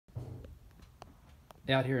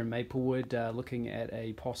out here in Maplewood looking at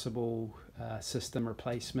a possible system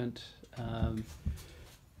replacement.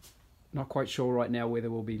 Not quite sure right now whether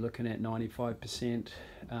we'll be looking at 95%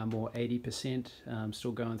 or 80%.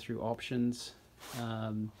 Still going through options.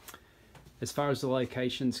 As far as the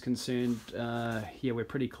location's concerned, yeah, we're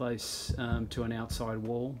pretty close to an outside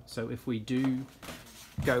wall. So if we do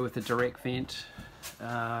go with a direct vent,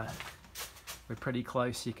 we're pretty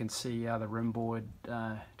close. You can see the rim board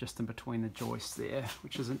just in between the joists there,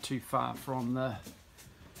 which isn't too far from the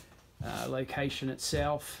location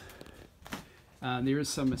itself. There is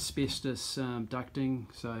some asbestos ducting,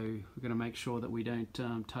 so we're going to make sure that we don't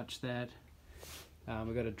touch that.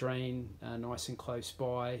 We've got a drain nice and close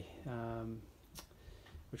by,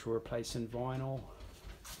 which we'll replace in vinyl.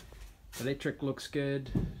 Electric looks good.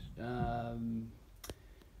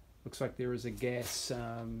 Looks like there is a gas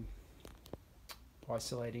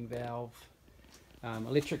isolating valve.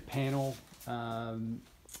 Electric panel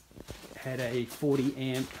had a 40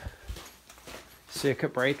 amp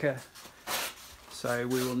circuit breaker, so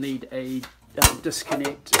we will need a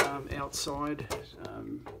disconnect outside.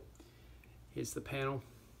 Here's the panel.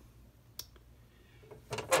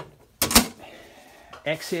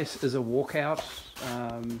 Access is a walkout.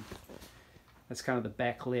 That's kind of the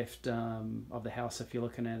back left of the house if you're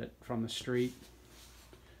looking at it from the street.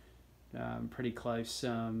 Pretty close,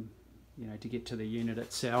 you know, to get to the unit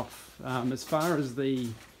itself. As far as the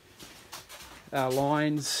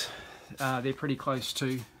lines, they're pretty close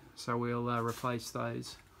too, so we'll replace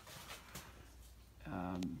those.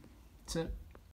 That's it.